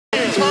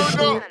Turn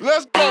up,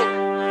 let's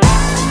go.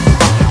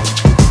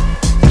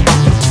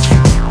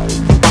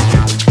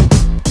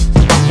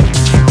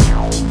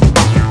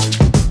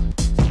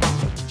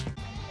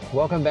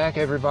 Welcome back,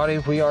 everybody.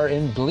 We are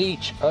in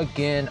Bleach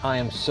again. I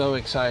am so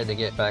excited to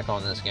get back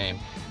on this game.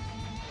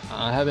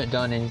 I haven't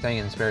done anything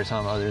in spare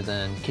time other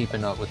than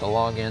keeping up with the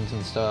logins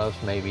and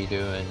stuff, maybe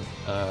doing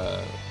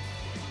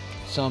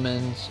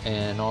summons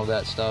and all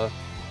that stuff.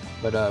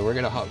 But we're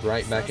gonna hop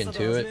right back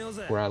into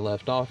it where I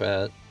left off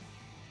at.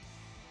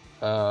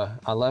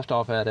 I left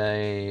off at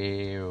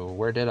a...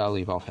 Where did I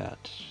leave off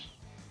at?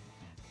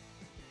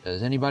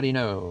 Does anybody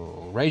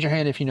know? Raise your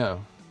hand if you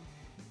know.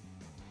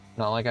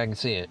 Not like I can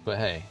see it, but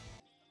hey.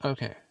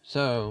 Okay,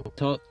 so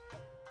talk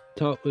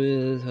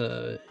with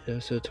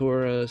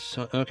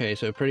Sotora. Okay,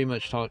 so pretty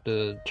much talk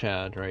to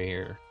Chad right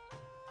here.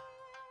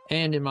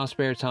 And in my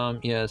spare time,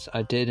 yes,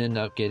 I did end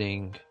up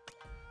getting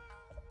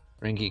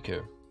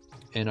Rengiku,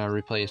 and I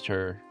replaced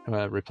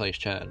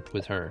Chad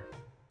with her.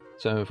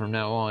 So from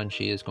now on,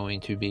 she is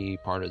going to be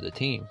part of the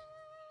team.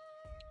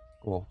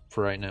 Well,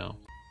 for right now.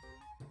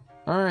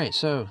 Alright,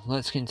 so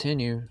let's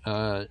continue.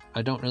 I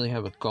don't really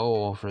have a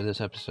goal for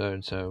this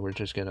episode, so we're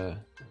just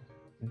gonna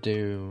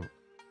do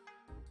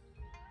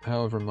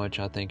however much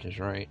I think is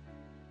right.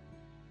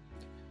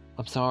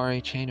 I'm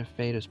sorry, Chain of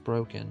Fate is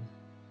broken.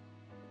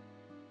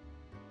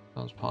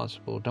 That was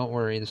possible. Don't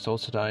worry, the Soul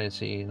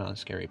Society, not a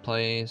scary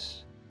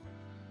place.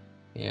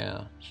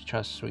 Yeah, she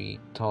tries to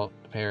sweet talk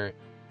the parrot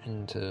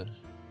into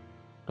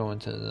going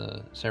to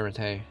the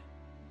Serete.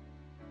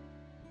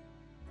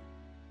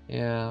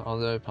 Yeah,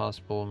 although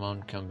possible,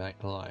 Mom come back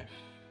to life.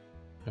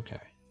 Okay.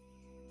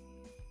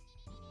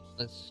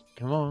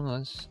 Come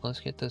on, let's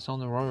get this on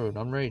the road.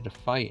 I'm ready to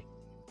fight.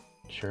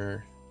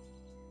 Sure.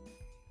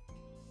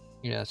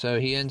 Yeah, so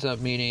he ends up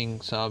meeting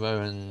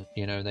Sabo, and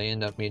you know, they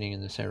end up meeting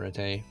in the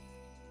Serete.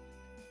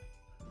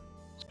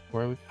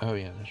 Where are we? Oh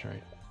yeah, that's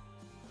right.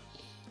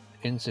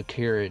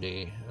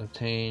 Insecurity.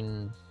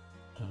 Obtain...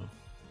 Oh.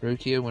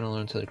 Rukia went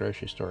alone to the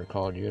grocery store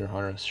called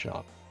Yurihara's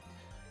shop.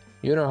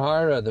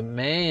 Yurihara, the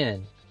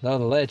man! The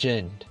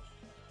legend!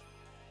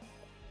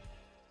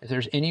 If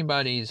there's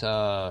anybody's,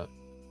 I'm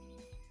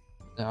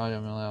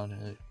allowed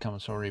to become a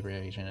Soul Reaper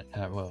agent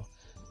at will.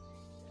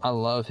 I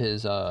love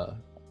his, oh,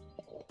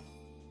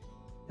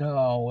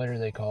 what are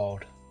they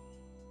called?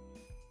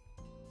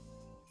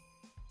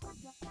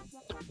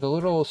 The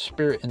little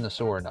spirit in the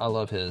sword. I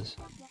love his.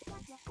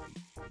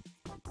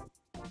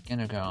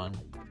 Inagon.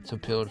 It's a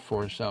pill to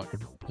force out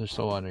the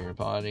soul out of your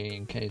body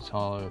in case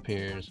hollow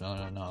appears. No,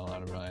 not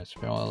allowed to realize.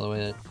 Follow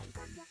it.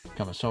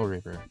 Become a Soul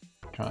Reaper.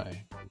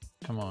 Try.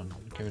 Come on,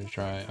 give it a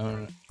try.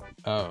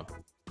 Oh,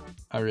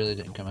 I really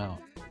didn't come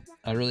out.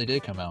 I really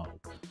did come out.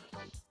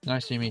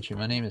 Nice to meet you.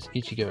 My name is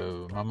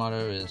Ichigo. My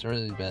motto is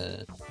early to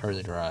bed,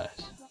 early to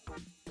rise.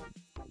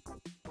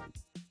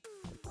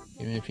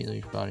 Even if you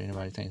leave your body,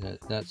 nobody thinks that.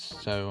 That's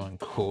so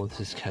uncool.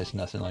 This guy's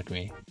nothing like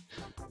me.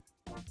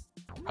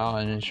 Oh,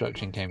 an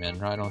instruction came in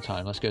right on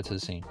time. Let's go to the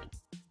scene.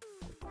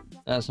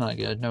 That's not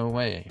good. No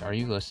way. Are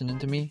you listening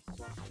to me?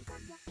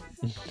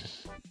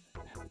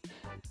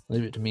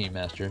 Leave it to me,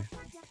 master.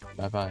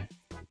 Bye-bye.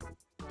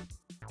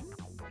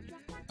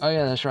 Oh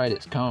yeah, that's right.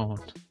 It's Cone.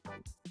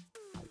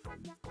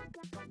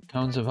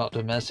 Cone's about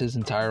to mess his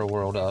entire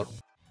world up.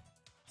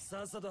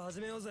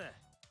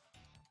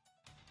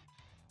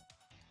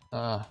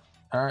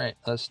 Alright,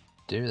 let's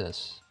do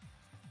this.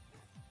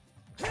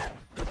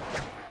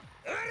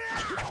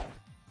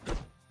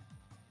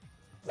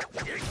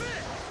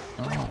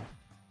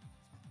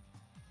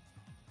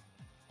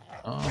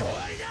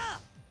 Oh.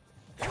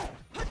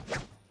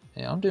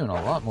 Yeah, I'm doing a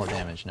lot more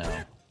damage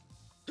now.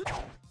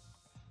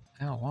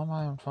 Ow, why am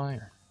I on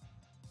fire?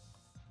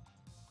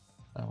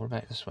 Oh, we're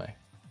back this way.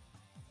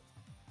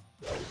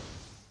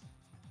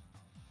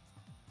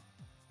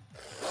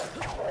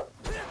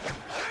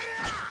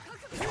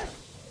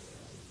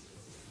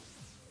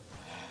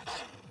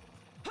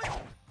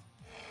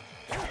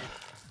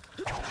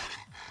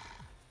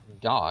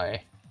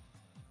 Die?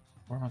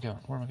 Where am I going?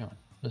 Where am I going?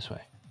 This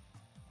way.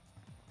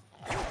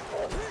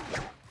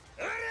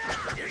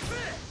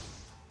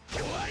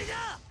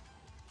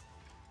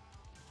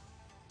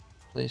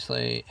 Please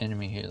slay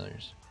enemy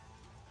healers.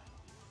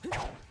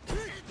 Oh,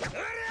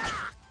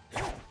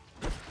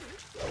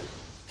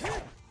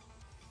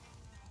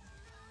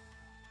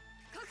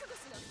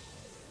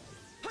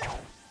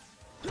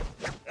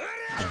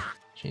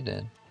 she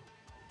did.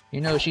 You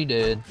know she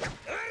did.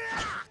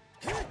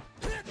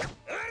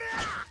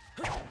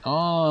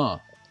 Oh!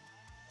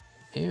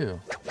 Ew.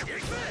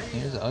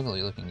 He's an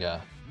ugly looking guy.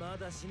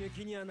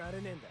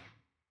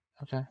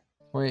 Okay.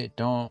 Wait,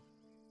 don't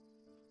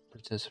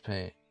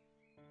participate.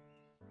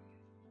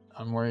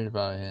 I'm worried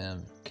about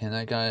him. Can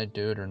that guy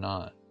do it or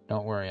not?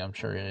 Don't worry, I'm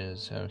sure it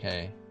is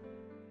okay.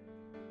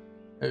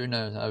 Who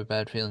knows? I have a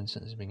bad feeling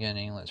since the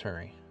beginning. Let's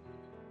hurry.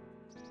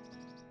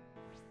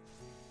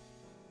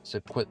 Let's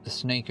equip the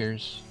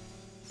sneakers.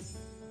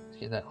 Let's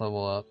get that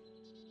level up.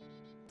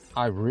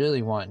 I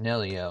really want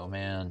Nelio,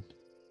 man.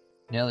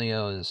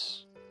 Nelio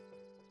is...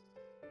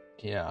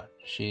 Yeah,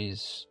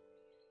 she's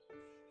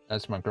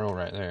That's my girl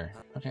right there.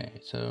 Okay,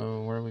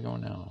 so where are we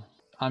going now?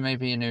 I may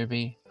be a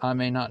newbie. I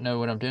may not know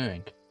what I'm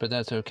doing, but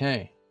that's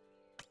okay.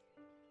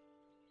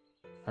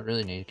 I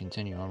really need to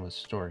continue on with the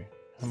story.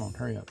 Come on,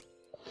 hurry up.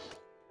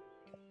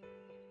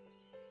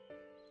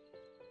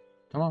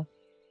 Come on.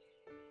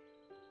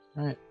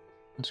 Alright,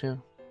 let's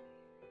go.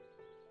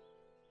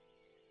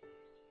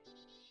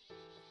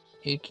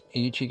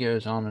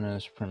 Ichigo's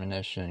ominous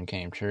premonition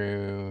came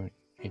true.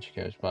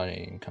 Ichigo's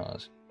body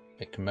caused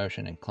a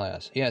commotion in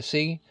class. Yeah,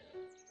 see?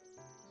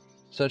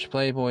 Such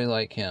playboy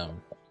like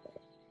him.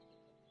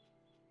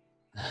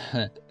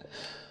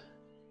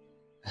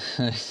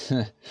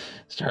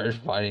 Started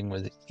fighting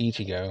with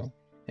Ichigo,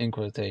 in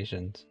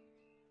quotations.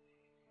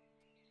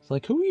 It's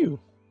like, who are you?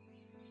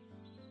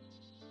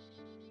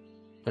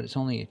 But it's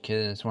only a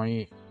kid, so why are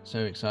you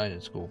so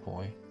excited,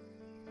 schoolboy?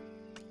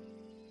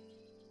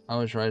 I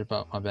was right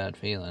about my bad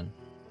feeling.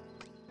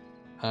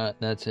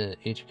 That's it.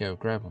 Ichigo,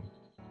 grab him.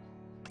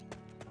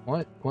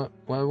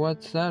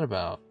 What's that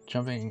about?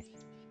 Jumping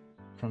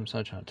from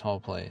such a tall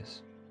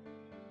place.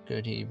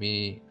 Could he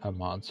be a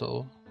mod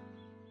soul?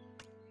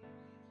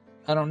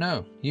 I don't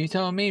know. You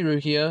tell me,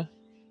 Rukia.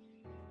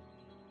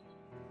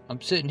 I'm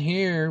sitting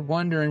here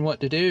wondering what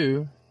to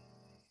do.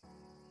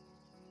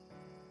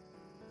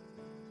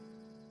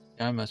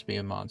 I must be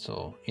a mod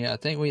soul. Yeah, I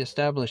think we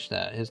established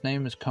that. His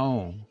name is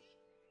Cone.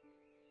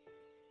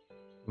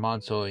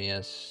 Mod soul,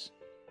 yes.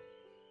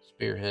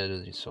 Spearhead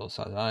of the Soul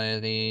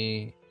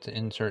Society. To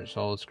insert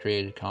souls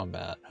created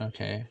combat.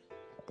 Okay.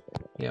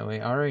 Yeah, we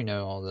already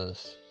know all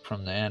this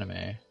from the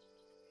anime.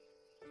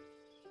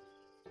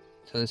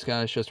 So this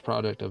guy's just a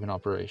product of an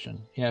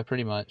operation. Yeah,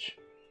 pretty much.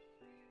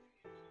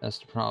 That's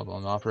the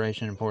problem. The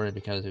operation imported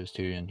because it was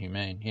too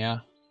inhumane.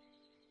 Yeah.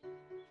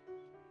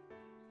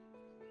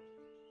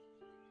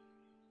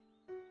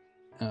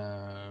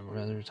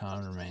 Whether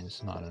time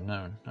remains not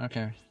unknown.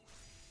 Okay.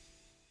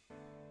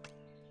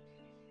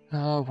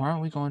 Why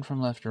aren't we going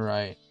from left to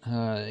right?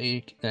 That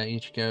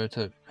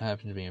Ichigo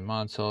happened to be a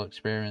mod soul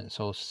experiment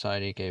Soul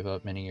Society gave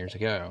up many years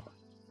ago.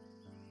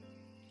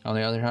 On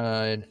the other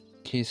side,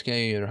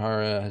 Kisuke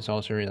Urahara has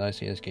also realized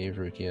he has gave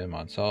Rukia a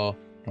mod soul.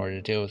 In order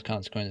to deal with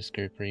consequences,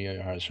 Group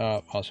Urahara's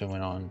shop also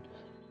went on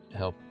to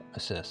help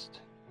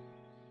assist.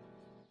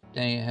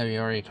 Dang it, have you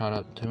already caught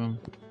up to him?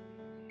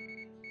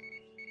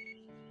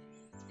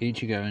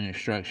 Ichigo in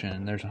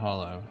instruction, there's a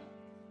hollow.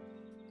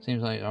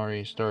 Seems like I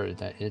already started,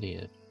 that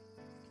idiot.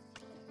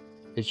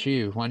 It's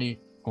you. Why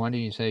do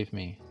you save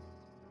me?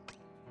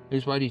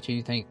 Whose body do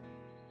you think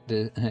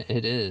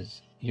it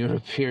is? You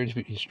appear to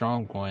be a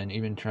strong one,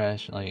 even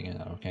trash like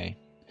okay.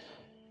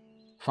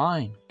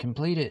 Fine,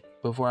 complete it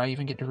before I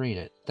even get to read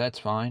it. That's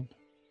fine.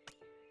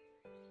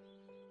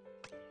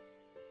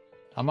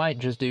 I might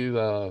just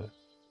do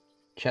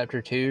chapter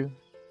 2.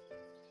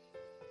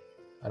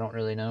 I don't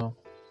really know.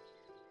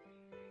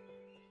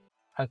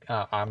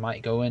 I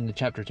might go into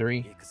chapter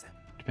 3,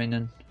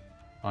 depending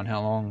on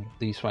how long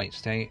these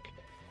fights take.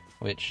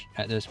 Which,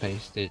 at this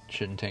pace, it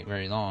shouldn't take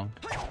very long.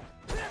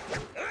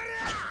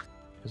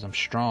 Because I'm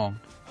strong.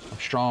 I'm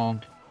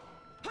strong.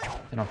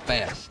 And I'm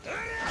fast.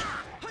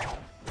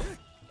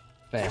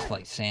 Fast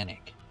like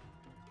Sonic.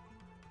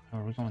 Oh,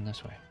 are we going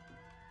this way?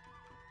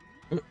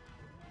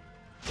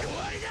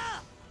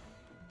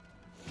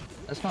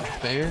 That's not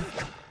fair.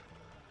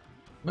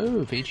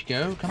 Move,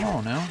 Ichigo. Come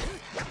on now.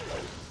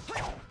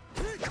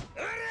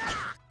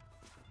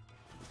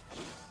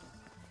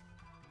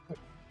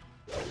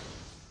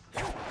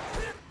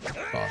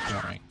 Boss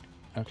warning.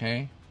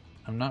 Okay.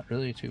 I'm not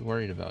really too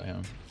worried about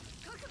him.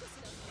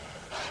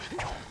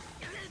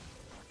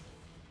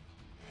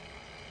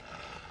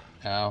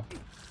 Ow.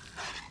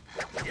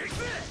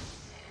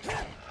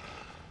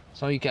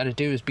 So all you gotta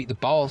do is beat the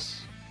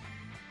boss.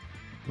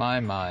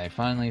 My,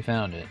 finally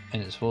found it,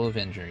 and it's full of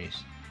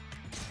injuries.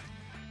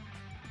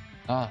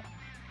 Ah,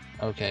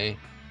 okay.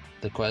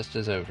 The quest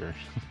is over.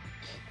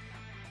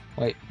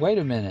 Wait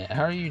a minute.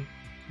 How are you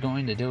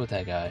going to deal with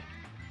that guy?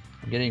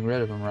 I'm getting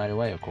rid of him right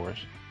away, of course.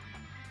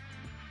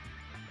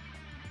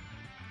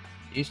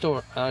 You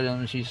store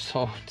items you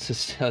sold to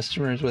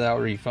customers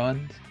without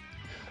refunds?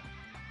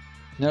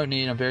 No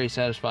need, I'm very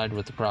satisfied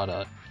with the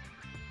product.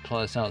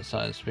 Plus,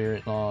 outside of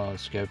spirit law,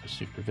 scope of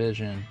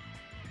supervision.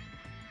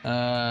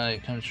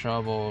 It comes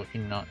trouble,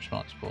 you're not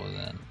responsible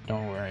then.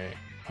 Don't worry,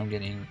 I'm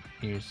getting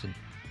used to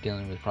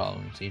dealing with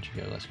problems.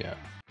 Ichigo, let's go.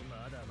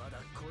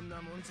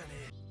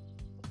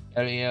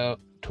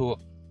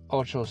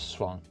 Ep.2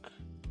 Swank.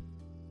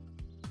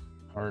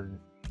 Or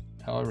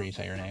however you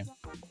say your name.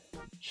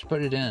 Just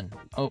put it in.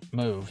 Oh,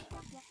 move.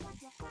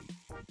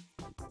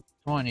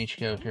 Come on,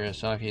 Ichigo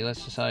Kurosaki,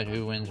 let's decide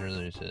who wins or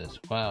loses.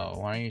 Wow,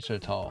 why are you so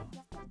tall?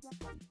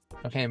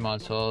 Okay,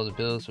 Monsoul, the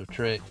bills of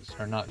tricks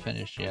are not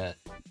finished yet.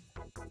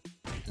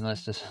 And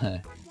let's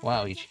decide.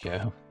 Wow,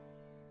 Ichigo.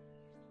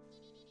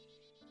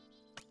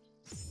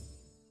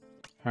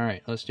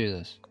 Alright, let's do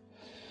this.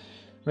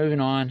 Moving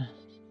on.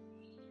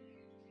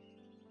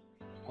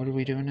 What are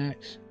we doing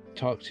next?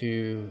 Talk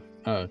to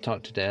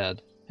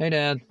Dad. Hey,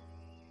 Dad.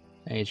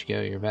 Hey,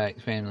 Ichigo, you're back.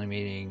 Family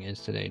meeting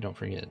is today, don't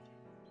forget.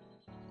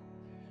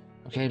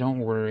 Okay, don't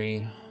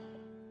worry.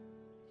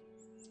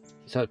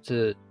 It's up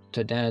to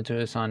Dad to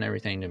assign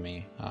everything to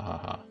me. Ha ha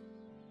ha.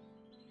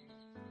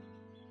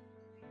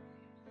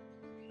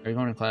 Are you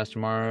going to class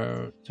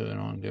tomorrow to an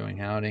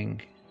ongoing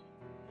outing?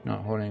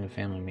 Not holding a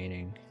family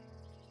meeting.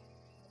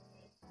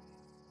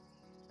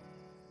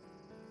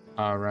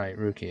 Alright,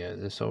 Rukia,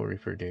 the Soul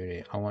Reaper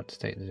duty. I want to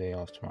take the day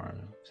off tomorrow.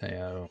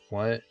 Say,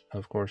 what?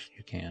 Of course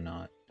you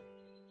cannot.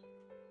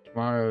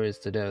 Tomorrow is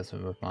the death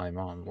of my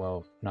mom.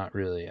 Well, not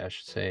really. I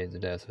should say the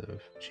death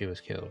of... She was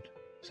killed.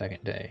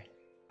 Second day.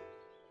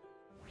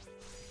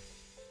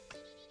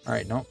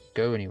 Alright, don't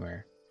go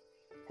anywhere.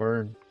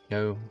 Or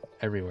go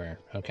everywhere,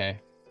 okay?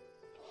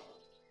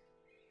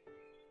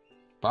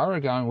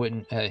 Baragon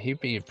wouldn't...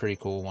 he'd be a pretty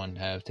cool one to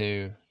have,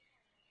 too.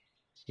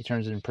 He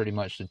turns into pretty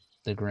much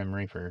the Grim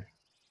Reaper.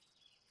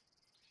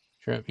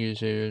 Cheer up,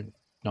 Yuzu.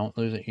 Don't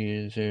lose it,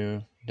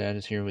 Yuzu. Dad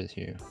is here with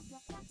you.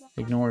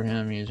 Ignore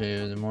him,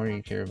 Yuzu. The more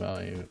you care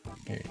about you,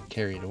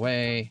 carried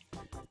away.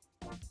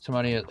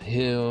 Somebody at the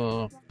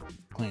hill.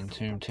 Clean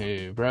tomb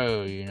too.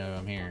 Bro, you know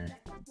I'm here.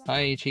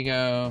 Hi,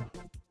 Ichigo.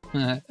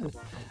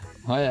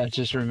 I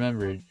just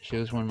remembered. She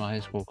was one of my high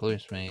school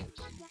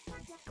classmates.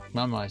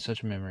 Mama,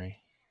 such a memory.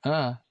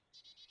 Ah.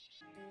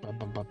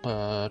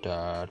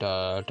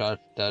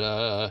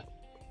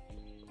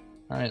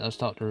 Alright, let's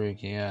talk to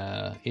Ruki.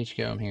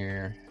 Ichigo, I'm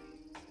here.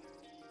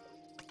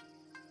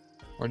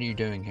 What are you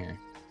doing here?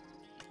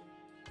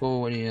 Oh,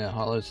 what do you...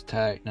 Hollow's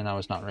attacked, and I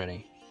was not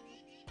ready.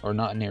 Or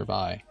not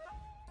nearby.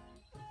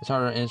 It's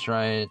hard, it's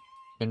right.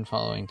 Been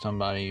following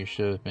somebody, you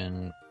should have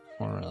been...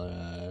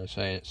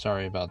 say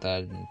sorry about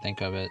that, and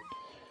think of it.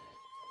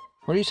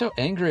 What are you so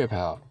angry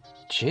about?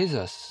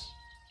 Jesus.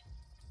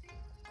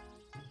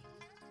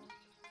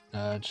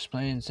 Just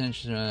playing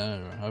since...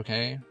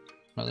 okay.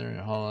 Mother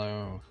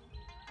Hollow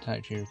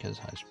attacked you because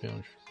I spilled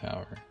your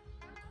power.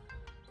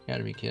 You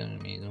gotta be kidding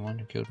me. The one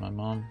who killed my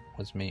mom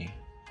was me.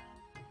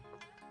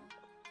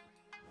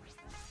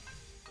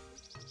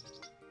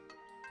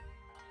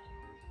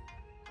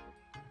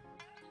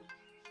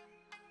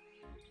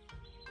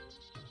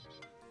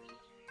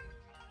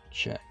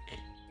 Check.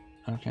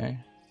 Okay.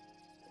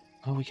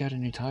 Oh, we got a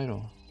new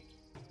title.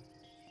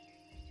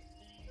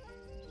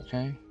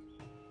 Okay.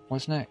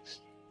 What's next?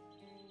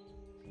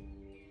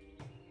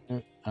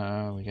 We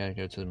gotta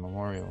go to the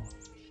memorial.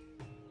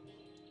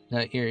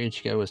 That year,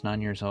 Ichigo was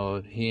 9 years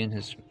old. He and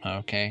his...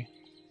 Okay.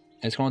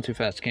 It's going too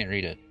fast. Can't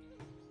read it.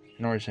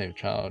 In order to save a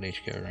child,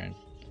 Ichigo ran.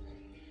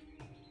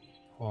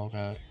 Walk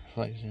out,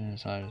 reflected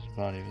inside his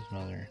body of his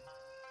mother.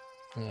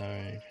 That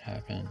already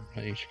happened,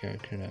 but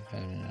Ichigo could have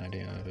had an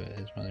idea of it.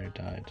 His mother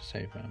died to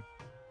save him.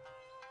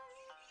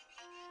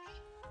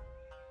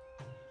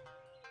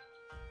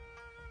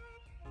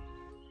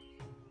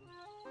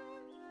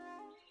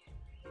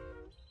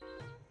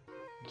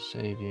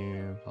 Save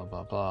you, blah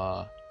blah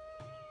blah.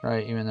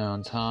 Right, even though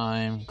on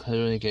time,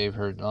 clearly gave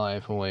her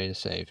life away to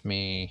save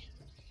me.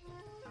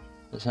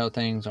 That's how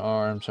things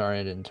are. I'm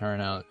sorry it didn't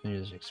turn out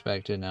as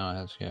expected. Now I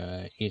have to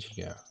go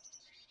Ichigo.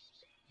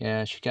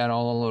 Yeah, she got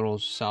all a little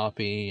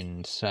soppy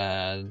and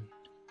sad.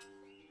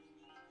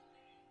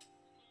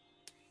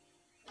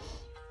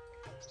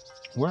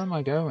 Where am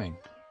I going?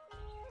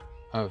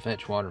 Oh,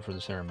 fetch water for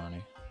the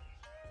ceremony.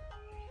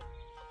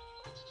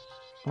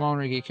 Come on,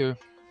 Rigiku.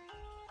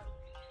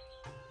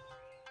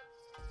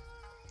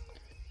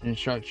 An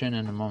instruction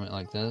in a moment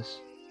like this.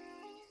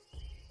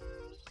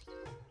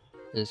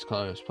 This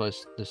close,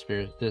 plus the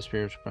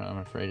spiritual, but I'm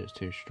afraid it's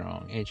too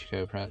strong.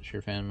 Ichigo, perhaps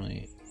your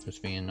family was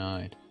being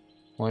denied.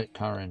 What?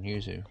 Kara and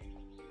Yuzu.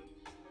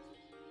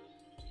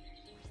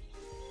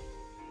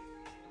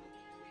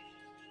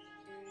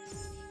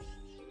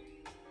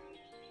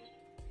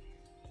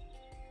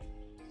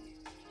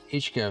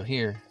 Ichigo,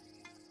 here.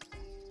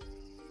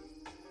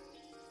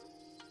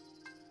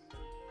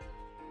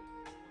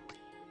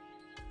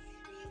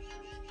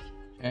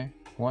 Okay,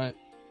 what?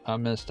 I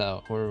missed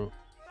out.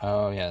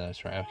 Oh yeah,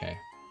 that's right, okay.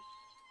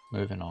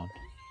 Moving on.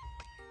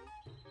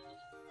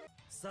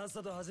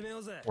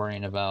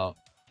 Worrying about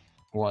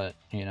what,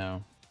 you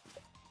know.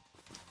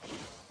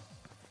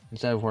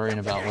 Instead of worrying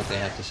about what they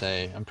have to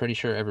say. I'm pretty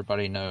sure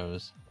everybody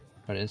knows,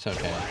 but it's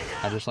okay.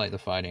 I just like the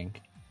fighting.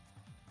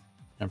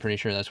 I'm pretty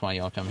sure that's why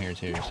y'all come here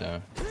too,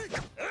 so.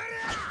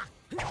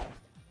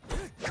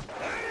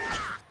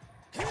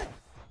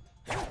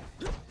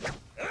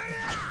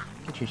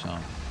 Get you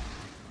some.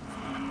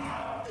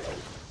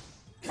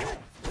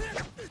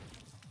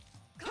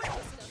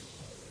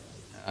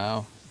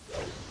 Ow.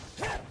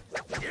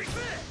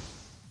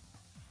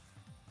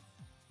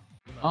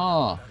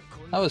 Oh,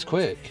 that was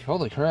quick.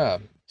 Holy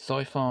crap.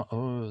 Soy phone.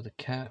 Oh, the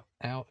cat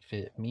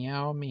outfit.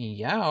 Meow,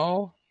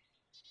 meow.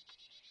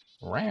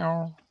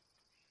 Row.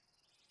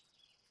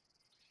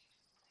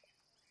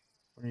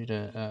 What are you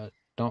doing?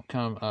 Don't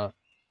come up.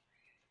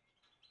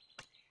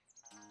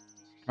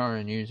 Kara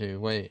and Yuzu.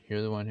 Wait,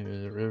 you're the one who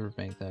was at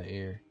Riverbank that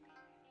year.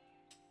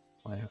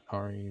 Why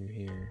are you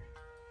here?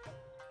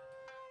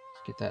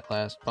 Let's get that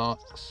last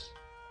box.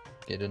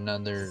 Get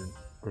another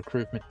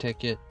recruitment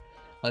ticket.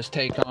 Let's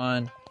take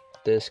on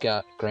This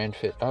guy,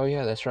 oh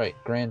yeah, that's right,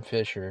 Grand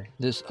Fisher.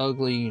 This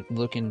ugly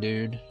looking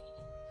dude.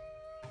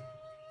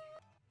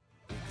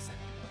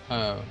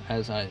 Oh,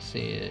 as I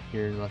see it,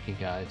 you're a lucky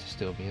guy to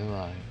still be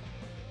alive.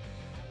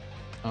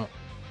 Oh,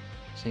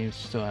 seems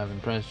to still have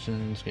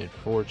impressions, good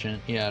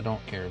fortune. Yeah, I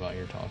don't care about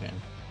your talking.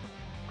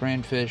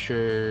 Grand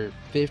Fisher,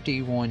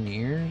 51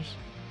 years?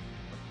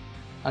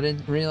 I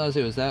didn't realize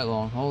it was that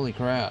long. Holy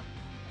crap.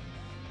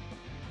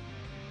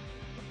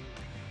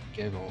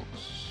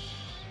 Giggles.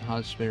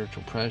 Hot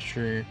spiritual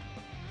pressure.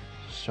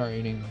 Start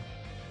eating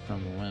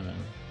from the women.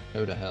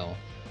 Go to hell.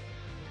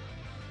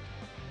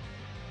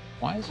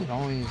 Why is it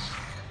always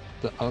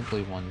the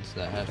ugly ones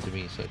that have to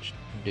be such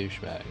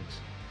douchebags?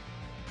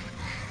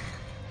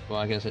 Well,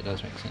 I guess it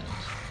does make sense.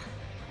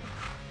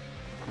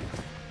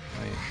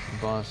 Wait, the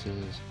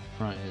boss's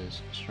front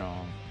is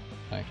strong.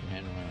 I can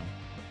handle him.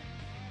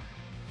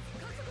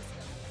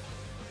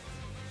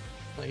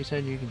 I thought you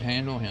said you could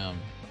handle him.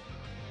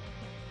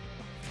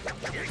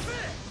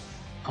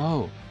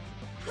 Oh.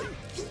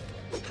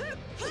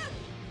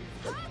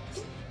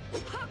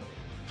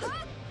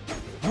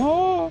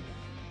 Oh!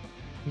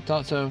 You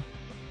thought so?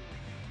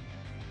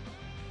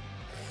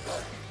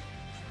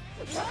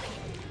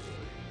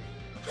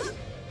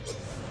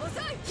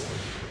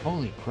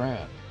 Holy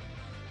crap.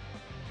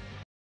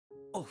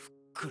 Oh,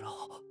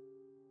 Kuro.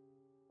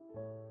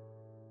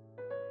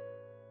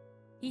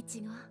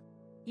 Ichigo,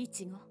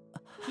 Ichigo,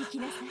 生き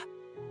なさい。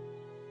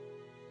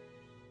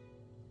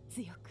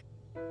強く、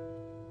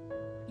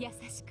優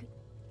しく、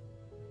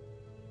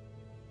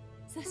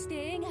そし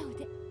て笑顔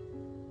で。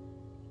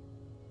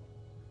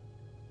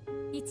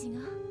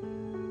Ichigo、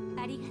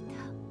ありがと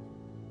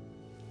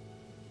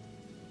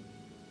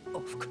う。お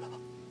ふくろ。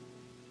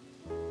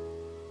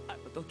あ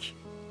の時、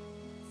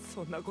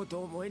そんなこと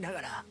を思いな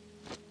がら。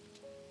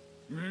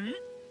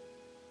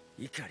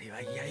怒りは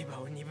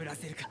刃を鈍ら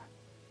せるか。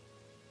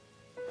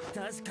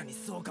確かに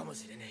そうかも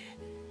しれね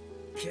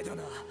えけど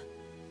な、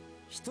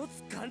一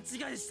つ勘違い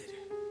してる。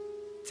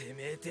て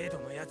めえ程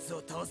度のやつ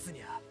を倒す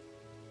には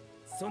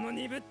その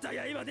鈍った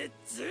刃で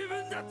十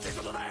分だって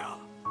ことだよ。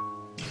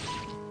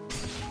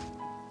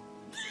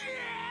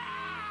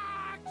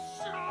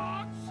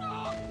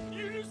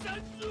許さん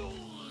ぞ、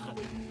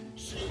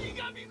死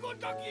神ごと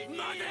きに。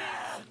待て。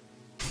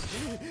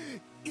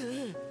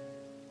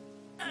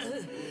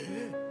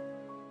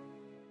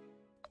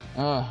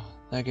Ah,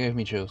 that gave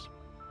me chills.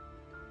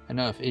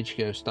 Enough,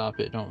 Ichigo, stop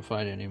it, don't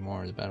fight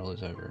anymore, the battle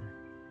is over.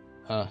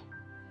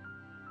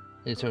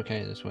 It's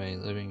okay this way,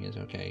 living is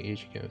okay.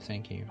 Ichigo,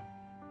 thank you.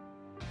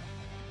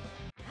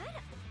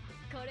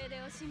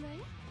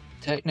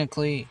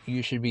 Technically,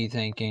 you should be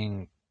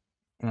thanking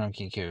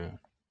Rankiku.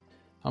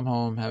 I'm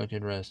home, have a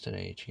good rest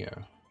today,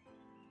 Ichigo.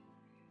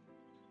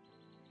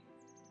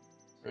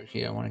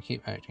 Rookie, I want to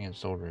keep acting as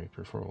Soul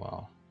Reaper for a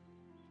while.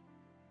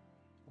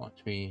 Want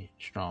to be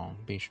strong,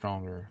 be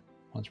stronger.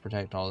 Want to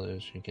protect all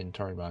those who get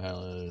targeted by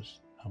hellos.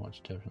 I want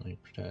to definitely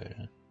protect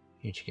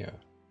Ichigo.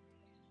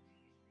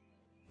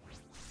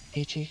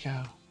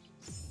 Ichigo.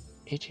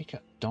 Ichigo,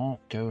 don't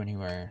go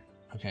anywhere,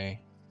 okay?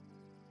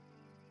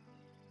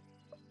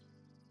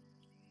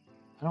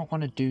 I don't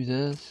want to do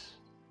this.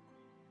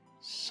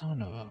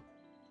 Son of a...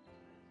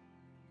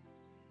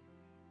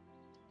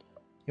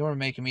 You're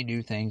making me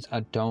do things I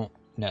don't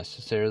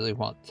necessarily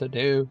want to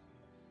do.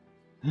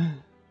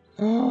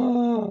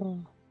 Oh.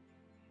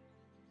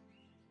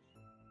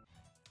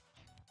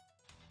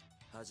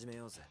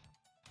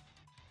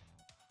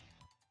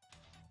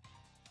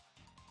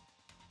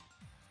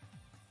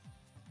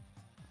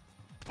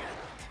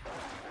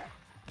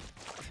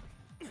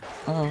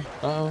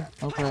 Uh-oh,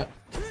 oh crap.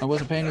 I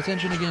wasn't paying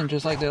attention again,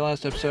 just like the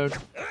last episode.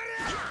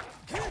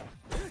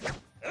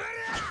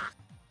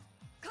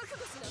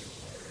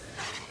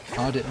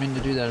 Oh, I didn't mean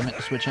to do that, I meant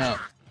to switch out.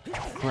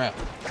 Crap.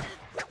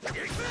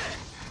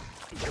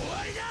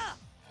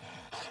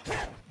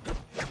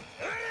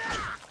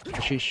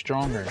 She's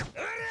stronger.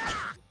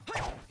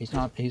 He's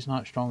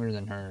not stronger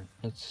than her.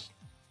 Let's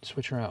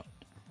switch her out.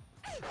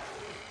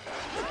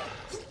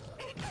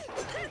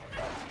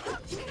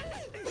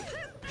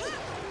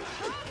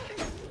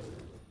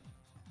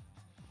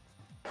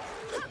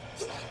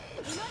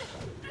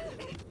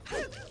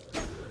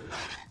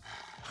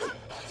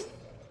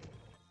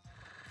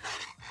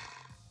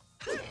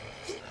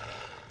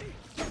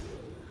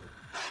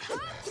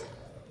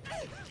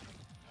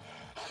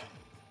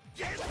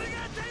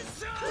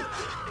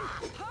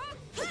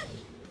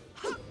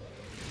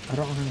 I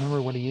don't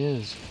remember what he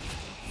is.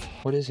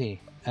 What is he?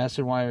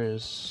 Acid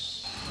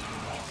wires.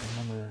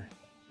 I remember.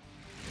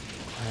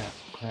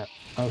 Crap.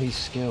 Oh, he's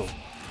skill.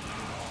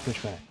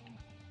 Switch back.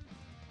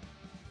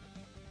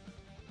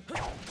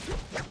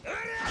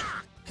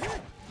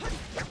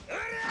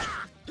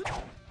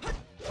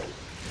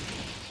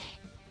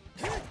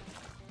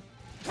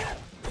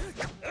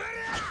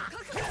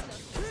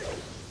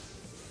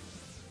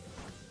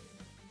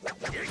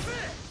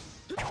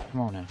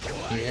 Come on now.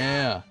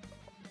 Yeah.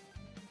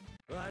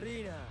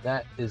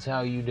 That is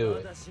how you do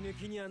it.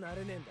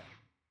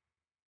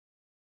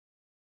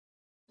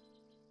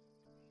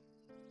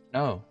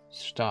 No,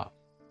 stop.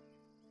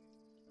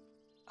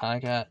 I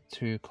got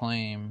to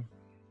claim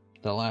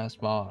the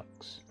last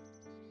box.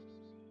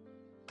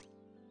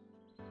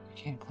 I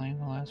can't claim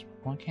the last.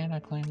 Why can't I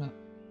claim the?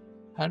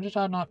 How did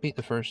I not beat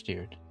the first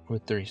tier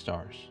with 3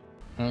 stars?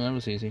 Oh, that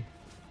was easy.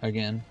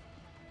 Again.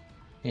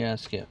 Yeah,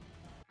 skip.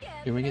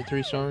 Did we get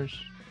 3 stars?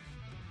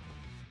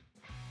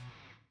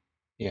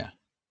 Yeah.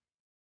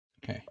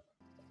 Okay.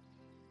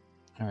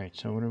 Alright,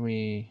 so what are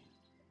we...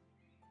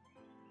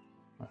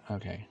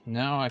 Okay,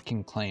 now I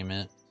can claim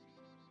it.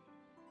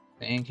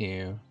 Thank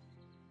you.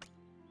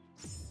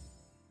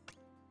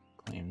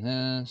 Claim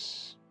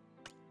this.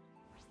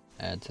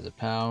 Add to the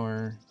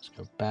power. Let's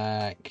go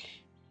back.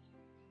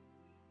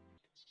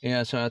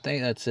 Yeah, so I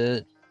think that's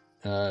it.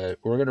 We're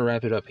going to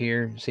wrap it up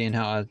here, seeing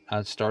how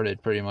I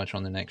started pretty much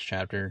on the next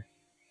chapter.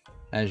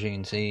 As you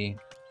can see,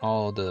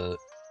 all the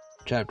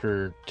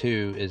chapter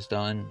 2 is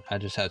done. I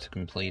just have to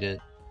complete it.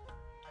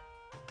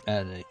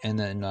 And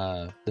then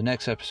the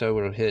next episode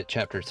will hit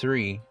chapter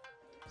 3,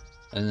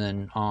 and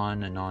then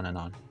on and on and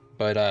on.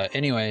 But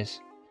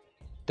anyways,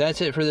 that's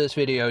it for this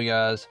video,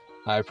 guys.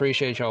 I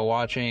appreciate y'all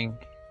watching.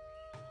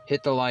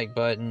 Hit the like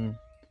button,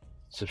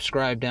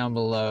 subscribe down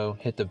below,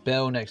 hit the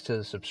bell next to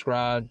the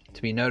subscribe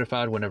to be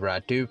notified whenever I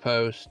do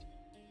post,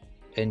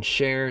 and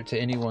share it to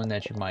anyone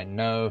that you might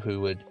know who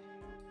would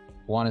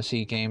want to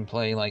see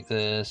gameplay like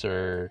this,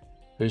 or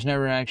who's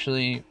never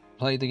actually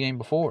played the game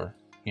before.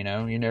 You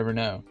know, you never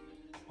know.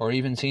 Or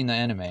even seen the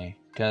anime,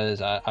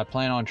 because I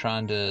plan on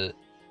trying to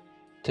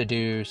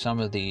do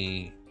some of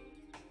the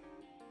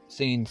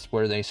scenes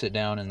where they sit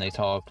down and they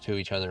talk to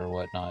each other or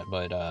whatnot.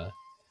 But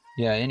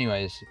yeah,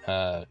 anyways,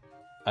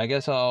 I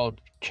guess I'll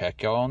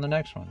check y'all on the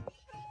next one.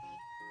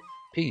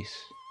 Peace.